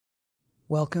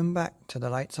Welcome back to the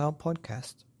Lights Out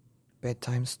podcast,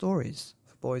 bedtime stories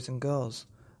for boys and girls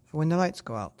for when the lights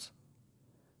go out.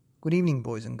 Good evening,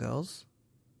 boys and girls.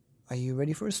 Are you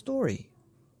ready for a story?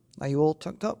 Are you all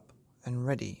tucked up and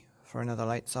ready for another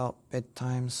Lights Out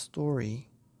bedtime story?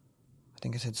 I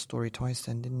think I said story twice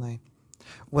then, didn't I?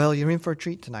 Well, you're in for a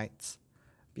treat tonight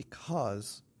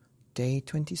because day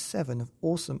 27 of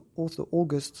awesome author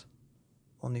August,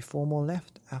 only 4 more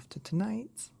left after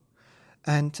tonight.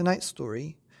 And tonight's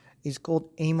story is called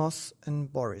Amos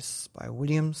and Boris by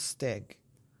William Steig,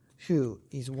 who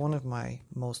is one of my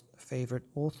most favorite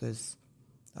authors,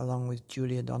 along with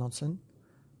Julia Donaldson,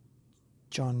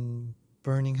 John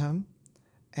Birmingham,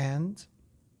 and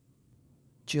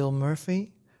Jill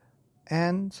Murphy,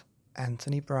 and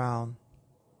Anthony Brown.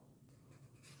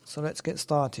 So let's get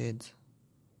started.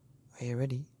 Are you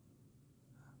ready?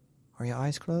 Are your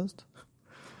eyes closed?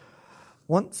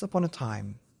 Once upon a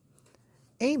time,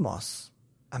 Amos,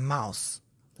 a mouse,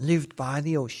 lived by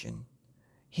the ocean.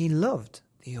 He loved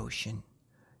the ocean.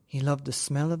 He loved the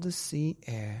smell of the sea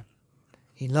air.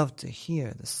 He loved to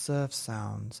hear the surf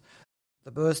sounds,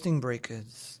 the bursting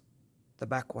breakers, the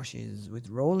backwashes with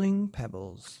rolling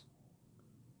pebbles.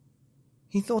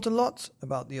 He thought a lot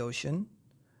about the ocean,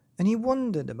 and he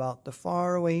wondered about the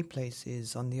faraway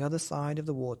places on the other side of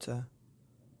the water.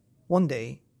 One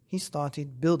day, he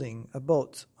started building a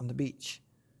boat on the beach.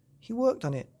 He worked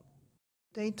on it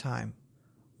daytime,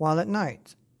 while at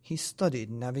night he studied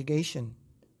navigation.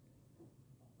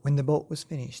 When the boat was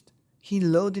finished, he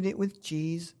loaded it with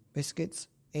cheese, biscuits,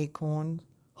 acorns,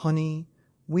 honey,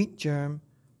 wheat germ,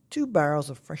 2 barrels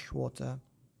of fresh water,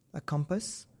 a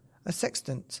compass, a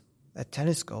sextant, a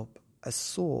telescope, a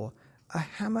saw, a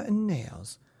hammer and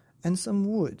nails, and some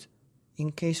wood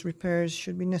in case repairs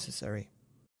should be necessary,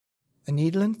 a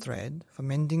needle and thread for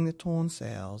mending the torn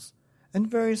sails, and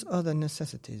various other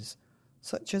necessities,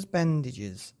 such as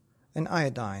bandages, an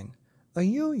iodine, a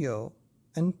yo-yo,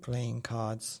 and playing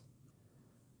cards.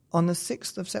 On the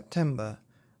 6th of September,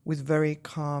 with very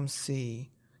calm sea,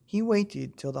 he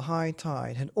waited till the high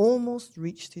tide had almost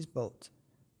reached his boat.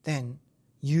 Then,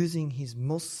 using his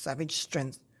most savage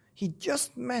strength, he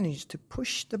just managed to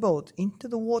push the boat into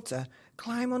the water,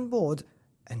 climb on board,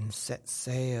 and set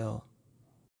sail.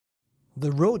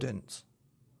 The Rodent,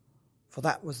 for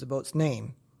that was the boat's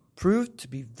name, proved to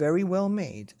be very well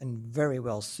made and very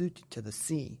well suited to the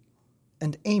sea,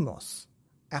 and Amos,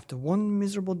 after one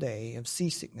miserable day of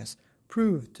seasickness,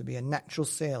 proved to be a natural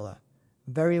sailor,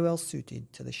 very well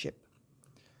suited to the ship.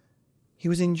 He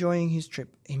was enjoying his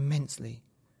trip immensely.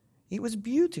 It was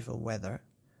beautiful weather.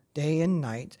 Day and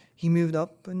night he moved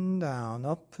up and down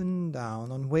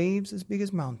on waves as big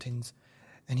as mountains,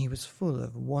 and he was full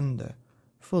of wonder,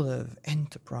 full of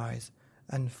enterprise,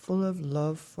 and full of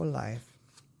love for life.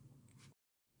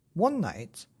 One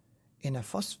night, in a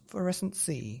phosphorescent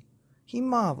sea, he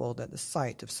marveled at the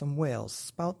sight of some whales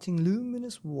spouting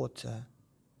luminous water,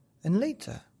 and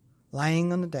later,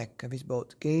 lying on the deck of his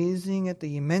boat, gazing at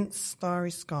the immense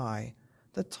starry sky,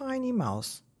 the tiny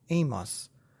mouse, Amos,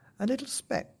 a little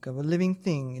speck of a living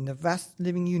thing in the vast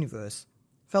living universe,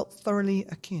 felt thoroughly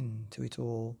akin to it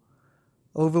all.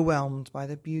 Overwhelmed by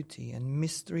the beauty and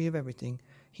mystery of everything,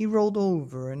 he rolled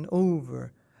over,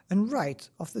 and right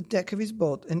off the deck of his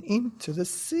boat and into the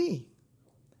sea.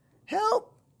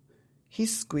 "Help!" he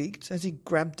squeaked as he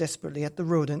grabbed desperately at the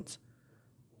rodent,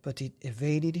 but it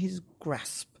evaded his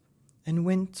grasp and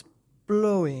went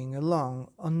blowing along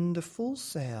under full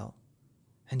sail,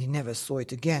 and he never saw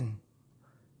it again.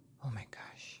 Oh my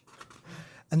gosh.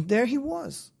 And there he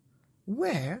was.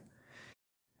 Where?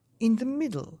 In the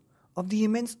middle of the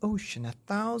immense ocean,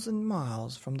 1,000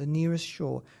 miles from the nearest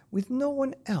shore, with no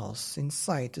one else in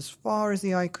sight as far as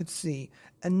the eye could see,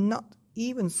 and not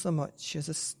even so much as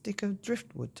a stick of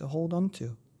driftwood to hold on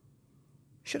to.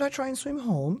 Should I try and swim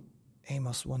home?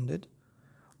 Amos wondered.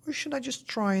 Or should I just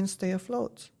try and stay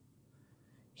afloat?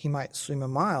 He might swim a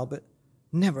mile, but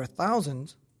never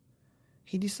 1,000.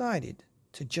 He decided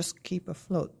to just keep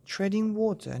afloat, treading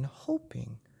water and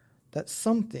hoping that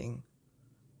something,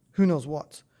 who knows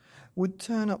what, would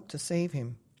turn up to save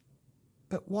him.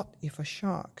 But what if a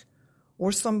shark,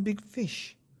 or some big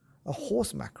fish, a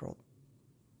horse mackerel?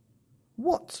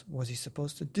 What was he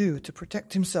supposed to do to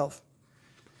protect himself?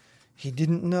 He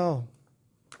didn't know.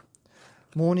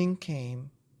 Morning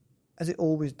came, as it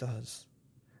always does.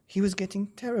 He was getting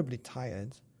terribly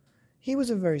tired. He was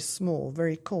a very small,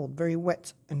 very cold, very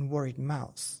wet and worried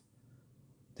mouse.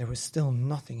 There was still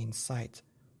nothing in sight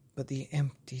but the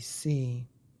empty sea.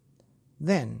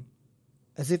 Then,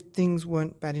 as if things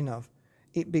weren't bad enough,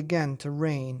 it began to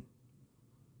rain.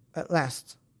 At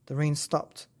last, the rain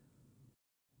stopped,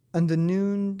 and the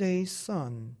noonday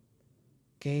sun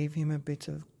gave him a bit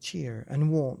of cheer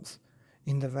and warmth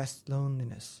in the vast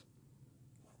loneliness.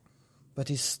 But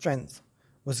his strength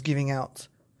was giving out.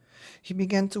 He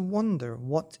began to wonder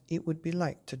what it would be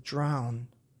like to drown.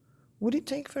 Would it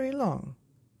take very long?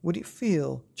 Would it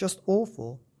feel just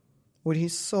awful? Would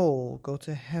his soul go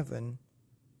to heaven?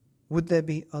 Would there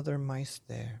be other mice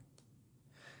there?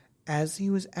 As he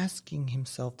was asking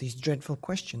himself these dreadful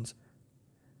questions,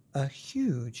 a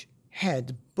huge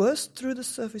head burst through the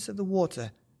surface of the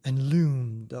water and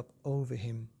loomed up over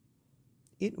him.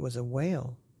 It was a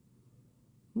whale.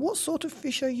 "What sort of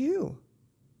fish are you?"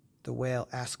 the whale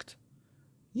asked.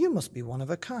 "You must be one of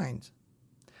a kind."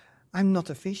 "I'm not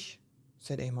a fish,"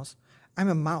 said Amos. "I'm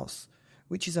a mouse,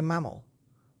 which is a mammal,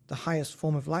 the highest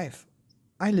form of life.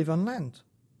 I live on land."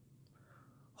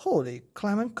 "Holy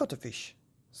clam and cuttlefish,"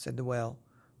 said the whale.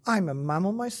 "I'm a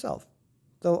mammal myself,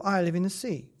 though I live in the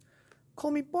sea.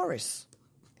 Call me Boris,"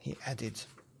 he added.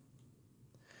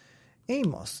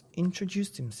 Amos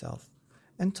introduced himself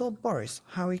and told Boris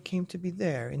how he came to be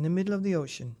there in the middle of the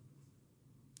ocean.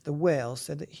 The whale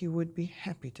said that he would be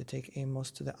happy to take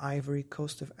Amos to the ivory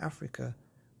coast of Africa,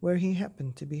 where he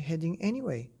happened to be heading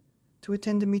anyway, to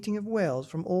attend a meeting of whales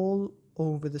from all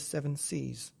over the 7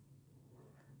 seas.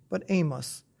 But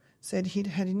Amos said he'd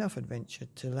had enough adventure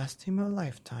to last him a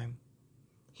lifetime.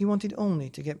 He wanted only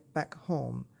to get back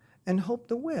home and hoped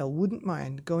the whale wouldn't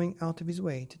mind going out of his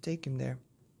way to take him there.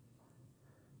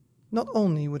 "Not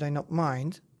only would I not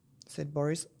mind," said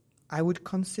Boris, "I would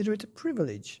consider it a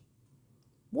privilege.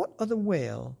 What other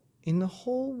whale in the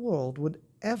whole world would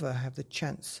ever have the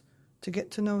chance to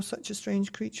get to know such a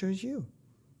strange creature as you?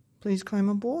 Please climb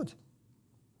on board."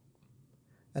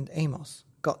 And Amos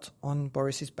got on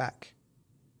Boris's back.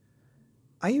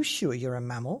 "Are you sure you're a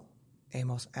mammal?"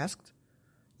 Amos asked.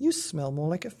 "You smell more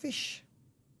like a fish."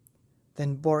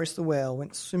 Then Boris the whale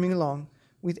went swimming along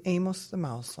with Amos the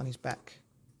mouse on his back.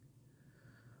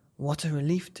 What a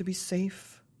relief to be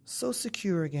safe, so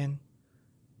secure again.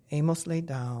 Amos lay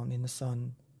down in the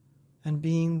sun, and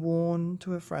being worn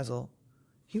to a frazzle,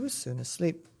 he was soon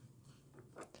asleep.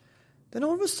 Then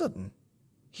all of a sudden,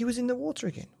 he was in the water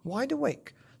again, wide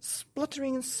awake,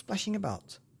 spluttering and splashing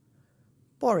about.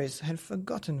 Boris had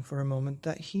forgotten for a moment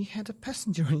that he had a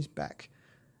passenger on his back,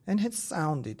 and had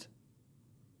sounded.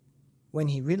 When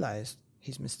he realized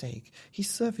his mistake, he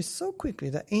surfaced so quickly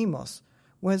that Amos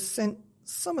was sent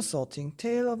somersaulting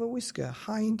tail of a whisker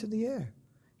high into the air.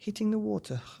 Hitting the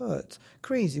water, hurt,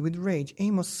 crazy with rage,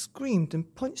 Amos screamed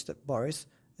and punched at Boris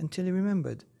until he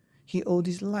remembered he owed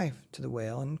his life to the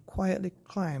whale and quietly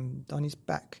climbed on his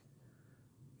back.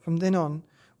 From then on,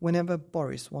 whenever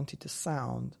Boris wanted to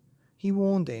sound, he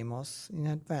warned Amos in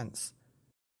advance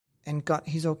and got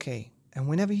his okay, and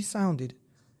whenever he sounded,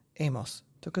 Amos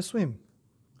took a swim.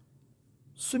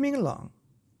 Swimming along,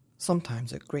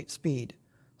 sometimes at great speed,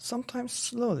 sometimes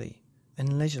slowly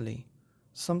and leisurely,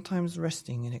 sometimes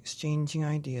resting and exchanging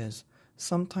ideas,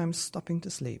 sometimes stopping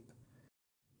to sleep.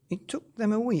 It took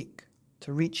them a week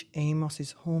to reach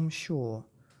Amos's home shore.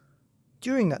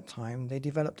 During that time, they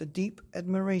developed a deep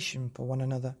admiration for one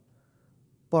another.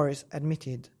 Boris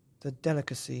admitted the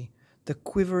delicacy, the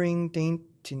quivering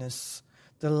daintiness,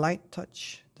 the light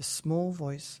touch, the small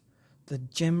voice, the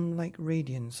gem-like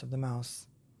radiance of the mouse.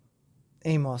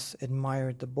 Amos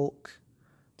admired the bulk,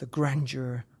 the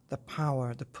grandeur, the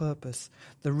power, the purpose,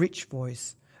 the rich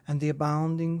voice, and the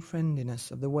abounding friendliness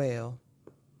of the whale.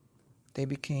 They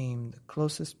became the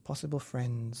closest possible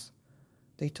friends.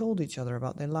 They told each other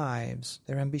about their lives,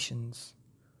 their ambitions.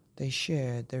 They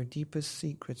shared their deepest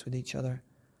secrets with each other.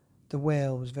 The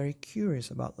whale was very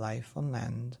curious about life on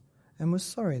land and was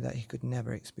sorry that he could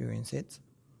never experience it.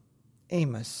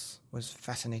 Amos was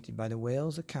fascinated by the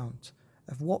whale's account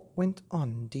of what went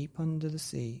on deep under the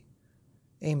sea.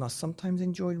 Amos sometimes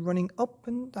enjoyed running up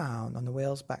and down on the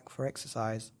whale's back for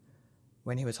exercise.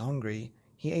 When he was hungry,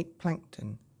 he ate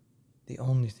plankton. The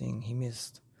only thing he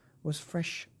missed was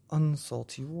fresh,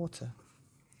 unsalty water.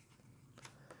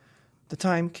 The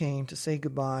time came to say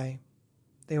goodbye.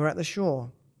 They were at the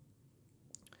shore.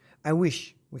 "I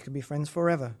wish we could be friends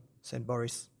forever," said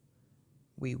Boris.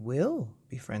 "We will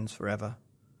be friends forever,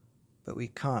 but we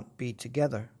can't be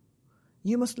together.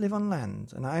 You must live on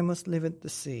land, and I must live at the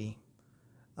sea.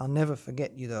 I'll never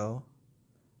forget you, though."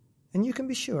 "And you can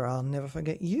be sure I'll never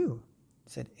forget you,"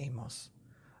 said Amos.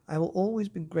 "I will always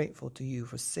be grateful to you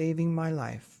for saving my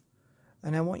life,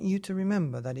 and I want you to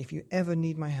remember that if you ever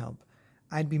need my help,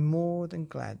 I'd be more than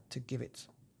glad to give it."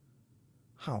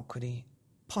 How could he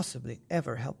possibly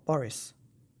ever help Boris?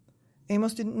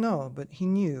 Amos didn't know, but he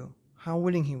knew how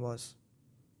willing he was.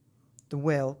 The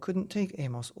whale couldn't take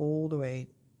Amos all the way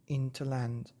in to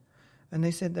land, and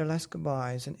they said their last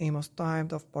goodbyes, and Amos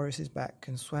dived off Boris's back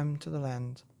and swam to the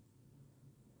land.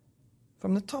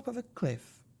 From the top of a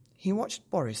cliff, he watched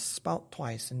Boris spout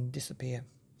twice and disappear.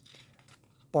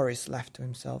 Boris laughed to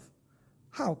himself.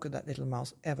 How could that little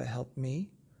mouse ever help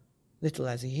me? Little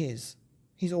as he is,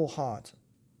 he's all heart.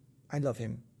 I love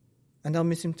him, and I'll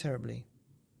miss him terribly.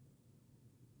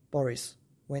 Boris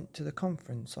went to the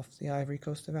conference off the ivory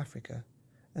coast of Africa,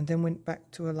 and then went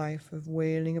back to a life of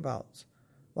wailing about,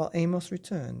 while Amos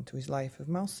returned to his life of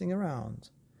mousing around,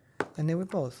 and they were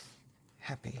both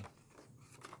happy.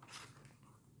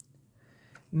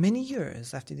 Many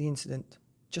years after the incident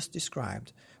just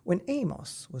described, when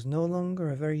Amos was no longer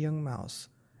a very young mouse,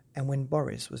 and when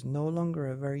Boris was no longer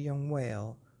a very young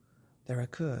whale, there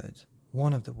occurred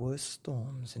one of the worst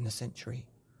storms in the century,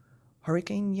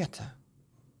 Hurricane Yetta,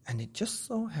 and it just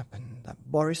so happened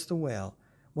that Boris the whale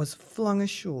was flung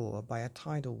ashore by a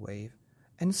tidal wave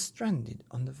and stranded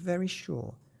on the very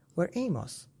shore where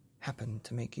Amos happened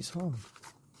to make his home.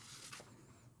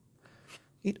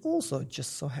 It also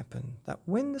just so happened that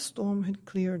when the storm had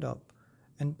cleared up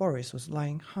and Boris was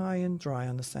lying high and dry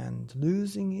on the sand,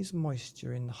 losing his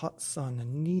moisture in the hot sun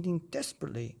and needing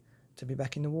desperately to be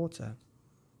back in the water,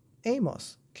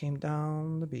 Amos came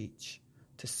down the beach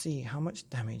to see how much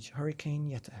damage Hurricane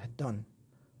Yetta had done.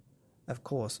 Of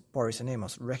course, Boris and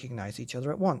Amos recognized each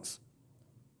other at once.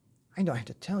 I don't have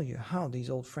to tell you how these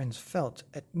old friends felt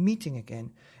at meeting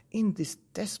again in this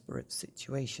desperate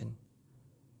situation.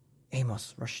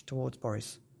 Amos rushed towards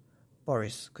Boris.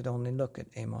 Boris could only look at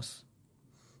Amos.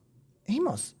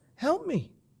 "Amos, help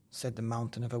me," said the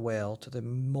mountain of a whale to the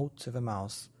mote of a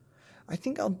mouse. "I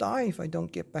think I'll die if I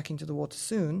don't get back into the water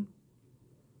soon."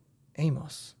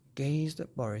 Amos gazed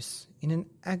at Boris in an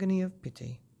agony of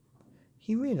pity.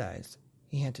 He realized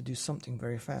he had to do something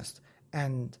very fast,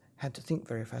 and had to think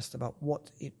very fast about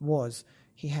what it was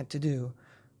he had to do.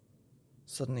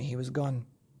 Suddenly he was gone.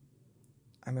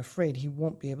 "I'm afraid he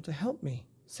won't be able to help me,"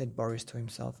 said Boris to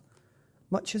himself.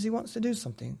 "Much as he wants to do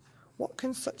something, what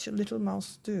can such a little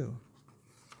mouse do?"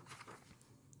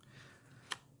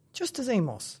 Just as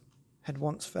Amos had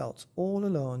once felt all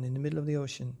alone in the middle of the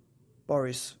ocean,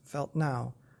 Boris felt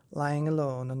now, lying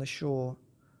alone on the shore.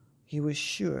 He was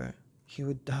sure he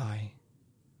would die.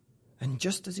 And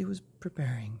just as he was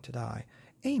preparing to die,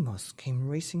 Amos came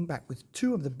racing back with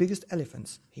 2 of the biggest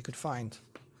elephants he could find.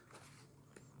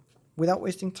 Without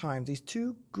wasting time, these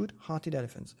 2 good-hearted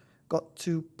elephants got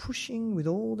to pushing with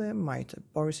all their might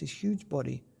at Boris's huge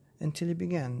body until he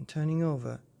began turning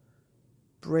over.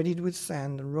 Breaded with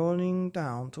sand and rolling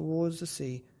down towards the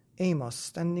sea, Amos,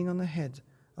 standing on the head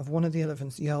of one of the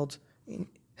elephants, yelled the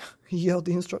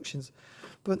instructions,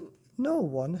 but no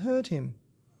one heard him.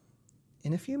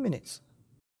 In a few minutes,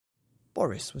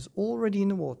 Boris was already in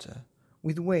the water,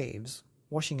 with waves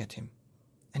washing at him,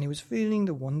 and he was feeling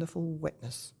the wonderful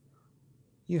wetness.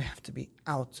 You have to be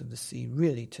out of the sea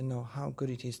really to know how good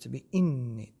it is to be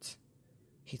in it,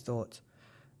 he thought.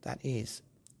 That is,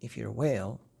 if you're a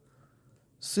whale.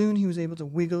 Soon he was able to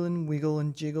wiggle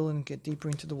and jiggle and get deeper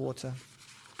into the water.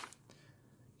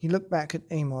 He looked back at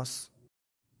Amos.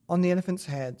 On the elephant's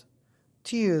head,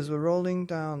 tears were rolling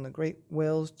down the great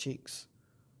whale's cheeks.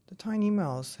 The tiny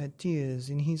mouse had tears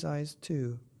in his eyes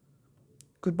too.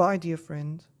 "Goodbye, dear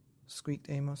friend," squeaked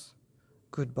Amos.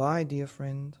 "Goodbye, dear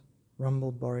friend,"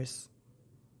 rumbled Boris,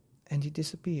 and he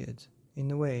disappeared in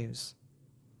the waves.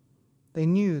 They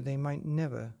knew they might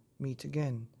never meet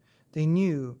again. They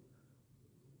knew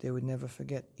they would never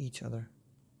forget each other.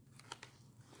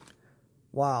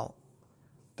 Wow,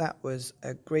 that was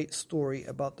a great story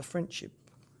about the friendship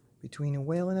between a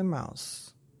whale and a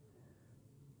mouse.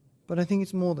 But I think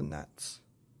it's more than that.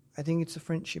 I think it's a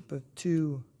friendship of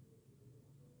 2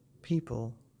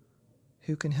 people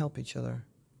who can help each other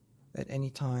at any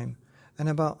time, and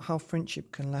about how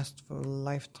friendship can last for a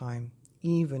lifetime,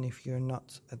 even if you're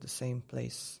not at the same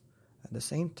place at the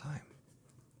same time.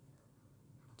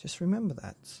 Just remember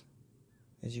that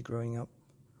as you're growing up.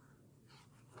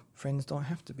 Friends don't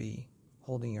have to be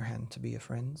holding your hand to be your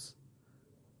friends.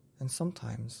 And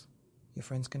sometimes your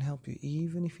friends can help you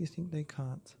even if you think they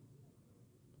can't.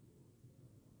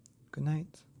 Good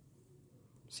night.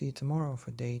 See you tomorrow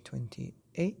for day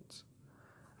 28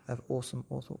 of Awesome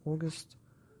Author August,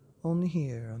 only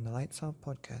here on the Lights Out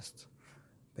podcast.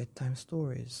 Bedtime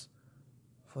stories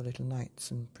for little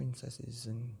knights and princesses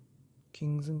and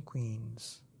kings and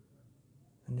queens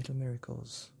and little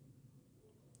miracles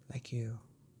like you.